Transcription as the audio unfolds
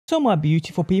So my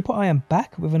beautiful people, I am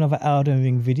back with another Elden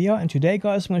Ring video, and today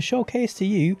guys I'm going to showcase to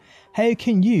you how you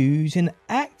can use and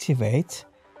activate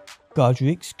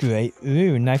Godrick's Great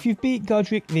Rune. Now if you've beat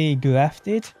Godrick the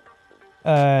Grafted,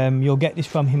 you'll get this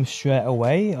from him straight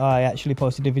away. I actually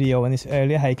posted a video on this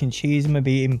earlier, how you can cheese him and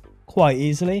beat him quite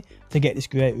easily to get this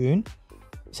Great Rune.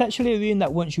 It's actually a rune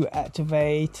that once you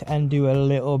activate and do a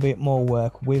little bit more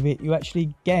work with it, you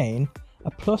actually gain a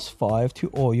 +5 to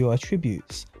all your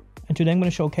attributes. And today I'm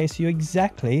going to showcase to you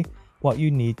exactly what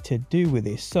you need to do with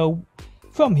this. So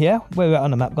from here, where we're at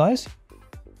on the map guys,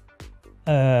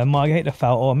 Margate the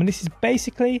Foul Orm, and this is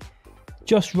basically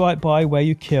just right by where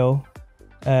you kill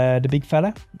the big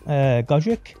fella,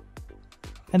 Godrick.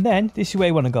 And then this is where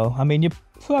you want to go. I mean, you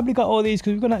probably got all these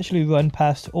because we're going to actually run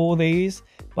past all these,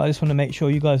 but I just want to make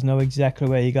sure you guys know exactly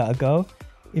where you got to go.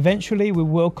 Eventually we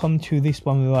will come to this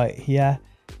one right here.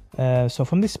 So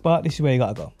from this spot, this is where you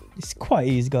got to go. It's quite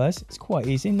easy guys, it's quite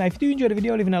easy. Now if you do enjoy the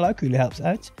video, leaving a like really helps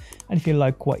out, and if you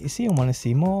like what you see and want to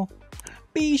see more,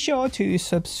 be sure to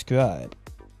subscribe.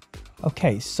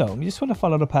 Okay, so you just want to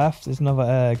follow the path. There's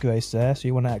another grace there, so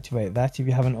you want to activate that if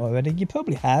you haven't already. You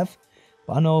probably have,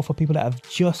 but I know for people that have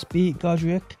just beat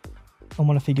Godrick and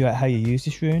want to figure out how you use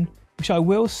this rune, which I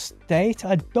will state,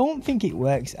 I don't think it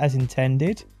works as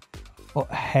intended, but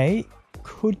hey,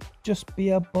 could just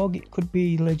be a bug, it could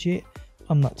be legit.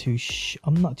 I'm not too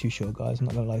sure guys, I'm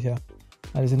not gonna lie to you. Now,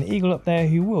 there's an eagle up there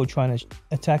who will try and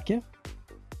attack you.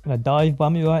 I'm gonna dive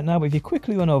bomb you right now, but if you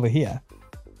quickly run over here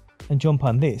and jump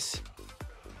on this,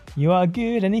 you are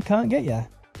good and he can't get you.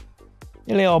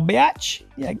 You little bitch.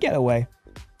 Yeah, get away.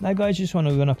 Now guys, you just want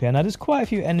to run up here. Now there's quite a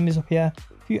few enemies up here,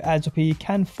 a few ads up here. You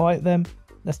can fight them,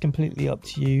 that's completely up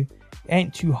to you. It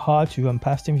ain't too hard to run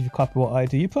past them if you copy what I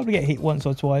do. You probably get hit once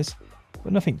or twice,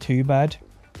 but nothing too bad.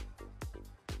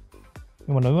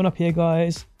 You want to run up here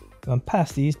guys, run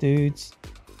past these dudes,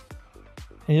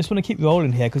 and you just want to keep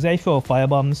rolling here because they throw fire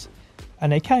bombs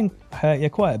and they can hurt you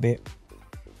quite a bit.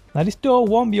 Now this door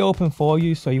won't be open for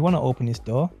you, so you want to open this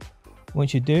door.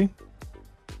 Once you do,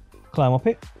 climb up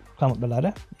it, climb up the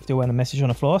ladder. If they want a message on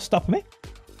the floor, stop me.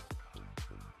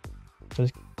 So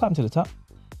just climb to the top.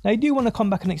 Now you do want to come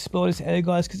back and explore this area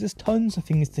guys, because there's tons of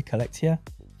things to collect here,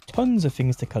 tons of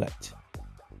things to collect.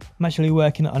 I'm actually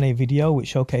working on a video which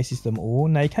showcases them all.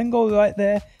 Now you can go right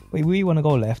there, but you really want to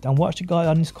go left and watch the guy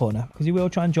on this corner, because he will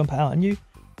try and jump out on you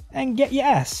and get your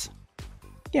ass.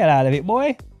 Get out of it,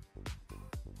 boy.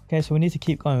 Okay, so we need to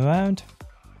keep going around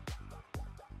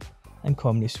and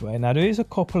come this way. Now there is a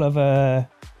couple of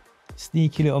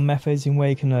sneaky little methods in where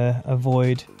you can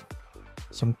avoid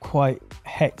some quite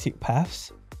hectic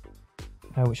paths,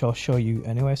 which I'll show you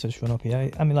anyway. So just run up here.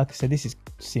 I mean, like I said, this is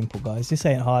simple guys, this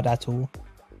ain't hard at all.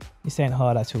 This ain't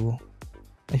hard at all.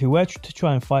 If you were to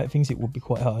try and fight things, it would be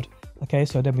quite hard. Okay,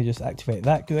 so then we just activate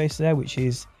that grace there, which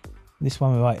is this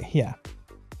one right here.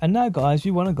 And now guys,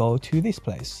 we want to go to this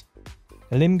place,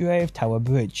 the Limgrave Tower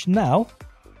Bridge. Now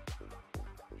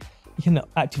you can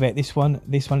activate this one,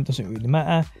 it doesn't really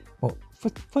matter, but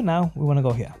for now we want to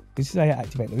go here, because this is how you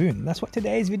activate the rune. That's what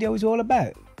today's video is all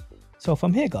about. So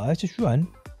from here guys, just run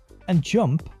and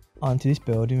jump onto this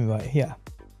building right here.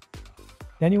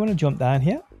 Then you want to jump down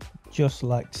here, just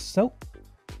like so,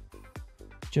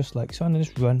 and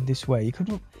just run this way. You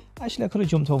could actually, I could have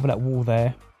jumped over that wall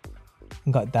there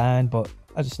and got down, but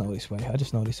I just know this way.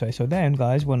 So then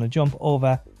guys, want to jump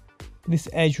over this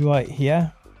edge right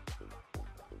here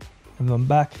and run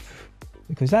back,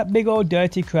 because that big old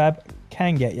dirty crab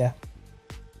can get you.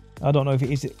 I don't know if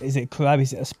it is it a crab,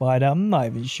 is it a spider? I'm not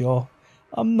even sure.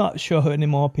 I'm not sure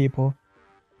anymore, people.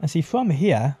 And see, from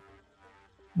here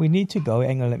we need to go. It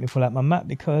ain't gonna let me pull out my map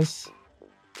because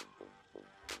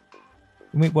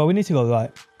we need to go right.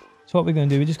 So what we're gonna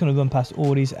do, we're just gonna run past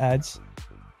all these ads,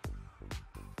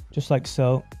 just like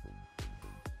so.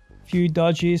 Few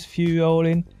dodges, few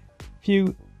rolling,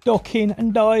 few ducking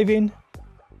and diving.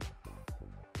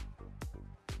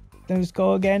 Then just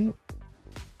go again.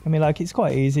 I mean, like, it's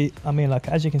quite easy. I mean, like,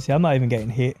 as you can see, I'm not even getting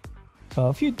hit. So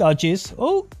a few dodges.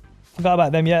 Oh, forgot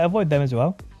about them. Yeah, avoid them as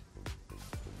well.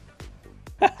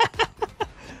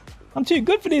 I'm too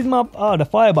good for these mob. Oh, the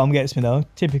firebomb gets me though.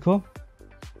 Typical.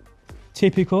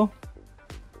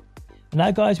 And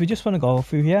now guys, we just want to go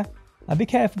through here. Now be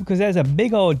careful, because there's a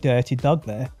big old dirty dog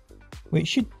there,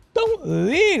 which you don't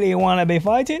really want to be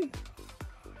fighting.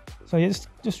 So you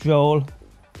just roll.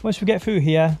 Once we get through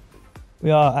here,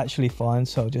 we are actually fine.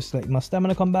 So just let my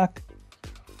stamina come back.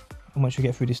 And once we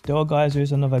get through this door guys,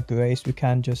 there's another grace we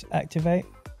can just activate,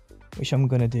 which I'm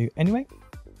going to do anyway.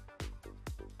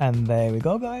 And there we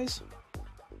go guys.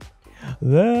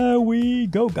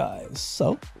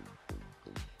 So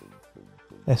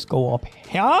Let's go up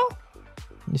here.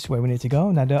 This is where we need to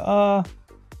go. Now there are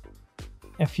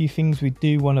a few things we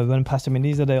do want to run past them. And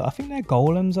these are I think they're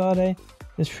golems, are they?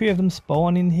 There's 3 of them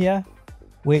spawning here,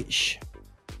 which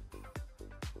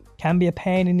can be a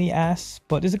pain in the ass.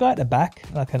 But there's a guy at the back,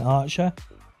 like an archer,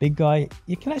 big guy.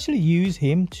 You can actually use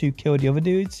him to kill the other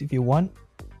dudes if you want.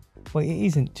 But it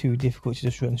isn't too difficult to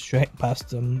just run straight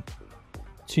past them,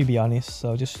 to be honest.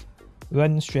 So just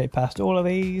run straight past all of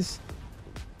these.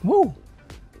 Woo!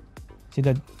 See,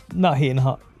 they're not hitting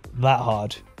that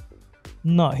hard.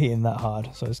 Not hitting that hard.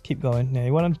 So just keep going. Now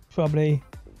you want them probably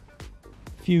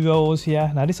a few rolls here.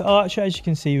 Now this archer, as you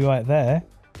can see right there,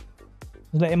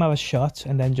 let him have a shot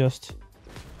and then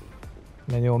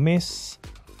then you'll miss.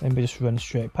 Then we just run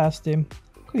straight past him.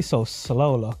 He's so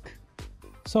slow, look.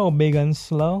 So big and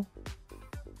slow.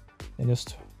 And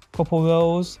just a couple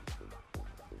rolls.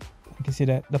 You can see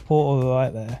the portal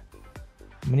right there.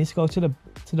 We need to go to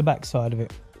the back side of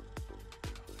it.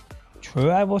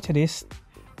 Travel to this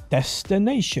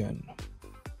destination.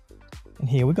 And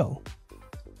here we go.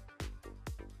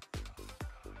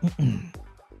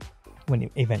 When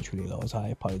it eventually loads, I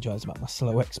apologise about my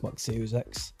slow Xbox Series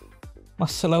X. My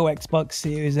slow Xbox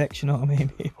Series X, you know what I mean,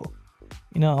 people?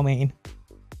 You know what I mean?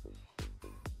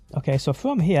 Okay, so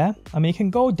from here, I mean, you can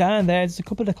go down there. There's a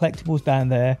couple of collectibles down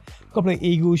there. A couple of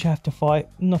eagles you have to fight.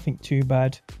 Nothing too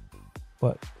bad.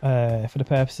 But for the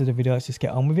purpose of the video, let's just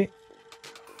get on with it.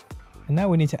 And now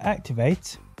we need to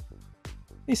activate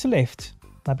this lift.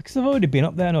 Now, because I've already been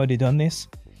up there and already done this,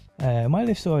 my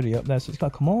lift's already up there, so it's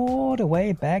got to come all the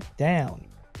way back down.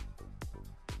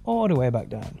 All the way back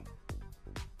down.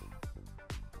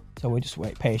 So we'll just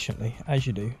wait patiently, as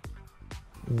you do.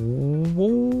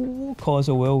 Whoa, cause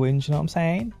a whirlwind, you know what I'm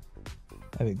saying?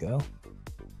 There we go.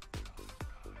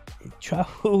 It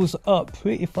travels up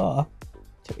pretty far.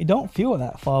 So you don't feel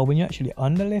that far when you're actually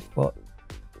on the lift, but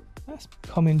that's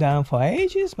coming down for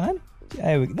ages, man.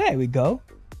 There we go.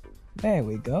 There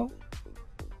we go.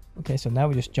 Okay, so now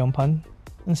we just jump on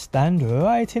and stand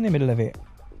right in the middle of it.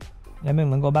 Then we're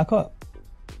gonna go back up.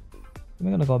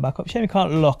 We're gonna go back up. Shame we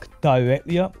can't look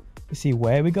directly up to see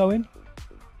where we're going.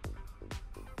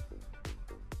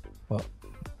 But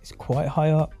it's quite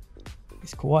high up.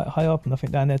 It's quite high up.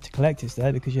 Nothing down there to collect is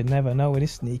there, because you never know with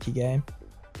this sneaky game.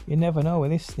 You never know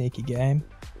with this sneaky game.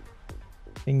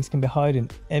 Things can be hiding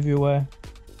everywhere.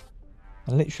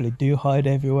 I literally do hide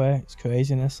everywhere. It's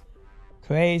craziness.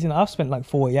 Crazy. And I've spent like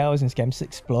 40 hours in this game just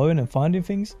exploring and finding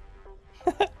things.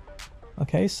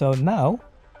 Okay, so now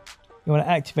you want to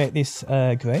activate this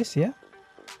grace, yeah?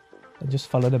 And just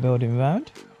follow the building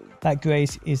around. That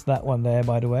grace is that one there,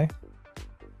 by the way.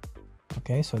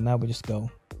 Okay, so now we just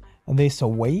go this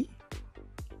way.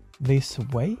 This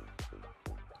way.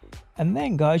 And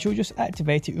then, guys, you'll just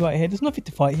activate it right here. There's nothing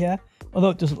to fight here.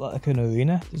 Although it does look like an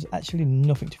arena, there's actually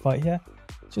nothing to fight here.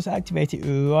 Just activate it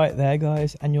right there,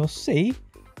 guys, and you'll see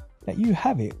that you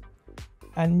have it.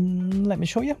 And let me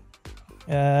show you.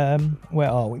 Where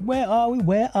are we? Where are we?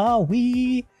 Where are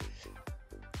we?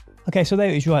 Okay, so there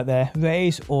it is right there.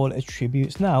 Raise all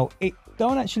attributes. Now, it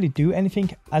don't actually do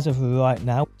anything as of right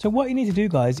now. So what you need to do,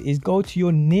 guys, is go to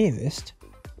your nearest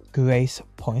grace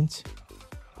point.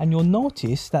 And you'll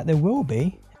notice that there will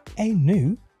be a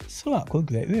new slot called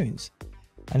Great Runes.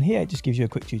 And here it just gives you a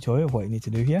quick tutorial of what you need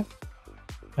to do here.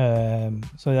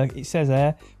 So like it says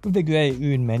there, with the Great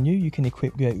Rune menu, you can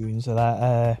equip Great Runes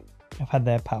that have had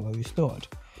their power restored.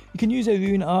 You can use a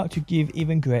rune arc to give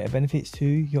even greater benefits to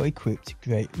your equipped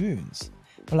Great Runes.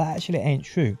 Well, that actually ain't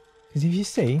true. Because if you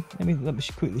see, let me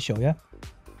quickly show you.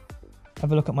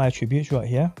 Have a look at my attributes right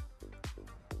here.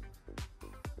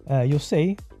 You'll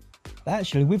see that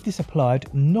actually with this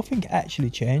applied, nothing actually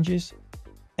changes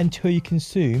until you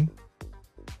consume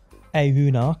a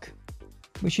rune arc,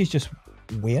 which is just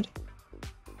weird.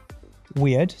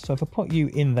 So if I put you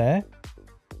in there,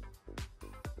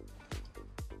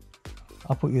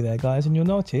 I'll put you there, guys, and you'll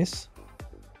notice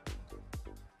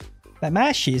that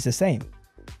my shit is the same.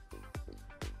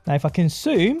 Now if I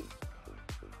consume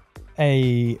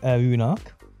a rune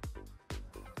arc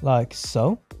like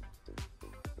so,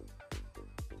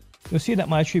 you'll see that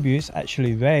my attributes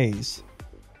actually raise.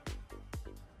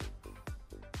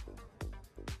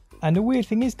 And the weird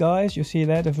thing is, guys, you'll see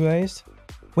there they've raised.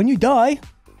 When you die,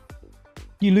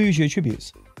 you lose your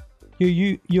attributes.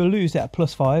 You'll lose that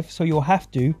 +5, so you'll have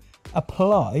to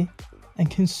apply and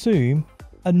consume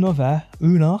another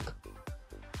rune arc.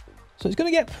 So it's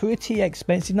going to get pretty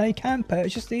expensive. Now you can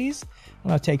purchase these,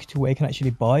 and I'll take you to where you can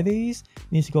actually buy these. You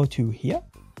need to go to here,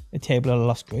 the Table of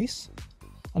Lost Grace,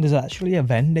 and there's actually a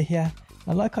vendor here.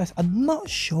 And like I said, I'm not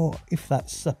sure if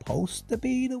that's supposed to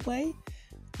be the way.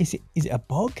 Is it a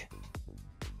bug?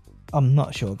 I'm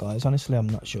not sure, guys. Honestly, I'm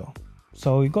not sure.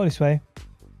 So we go this way,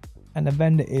 and the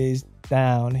vendor is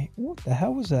down. What the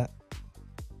hell was that?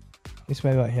 This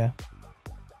way right here.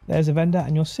 There's a vendor,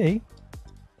 and you'll see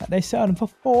that they sell them for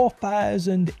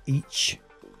 4,000 each.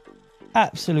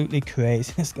 Absolutely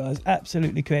craziness, guys.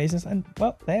 Absolutely craziness. And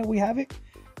well, there we have it.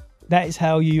 That is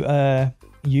how you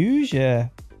use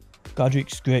your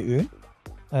Godrick's Great Rune,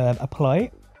 apply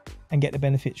it, and get the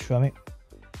benefits from it.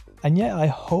 And yeah, I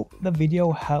hope the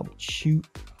video helped you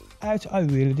out. I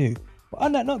really do. But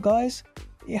on that note, guys,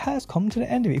 it has come to the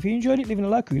end of it. If you enjoyed it, leaving a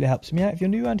like really helps me out. If you're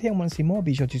new around here and want to see more,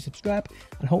 be sure to subscribe.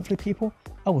 And hopefully, people,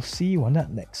 I will see you on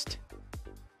that next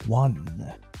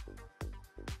one.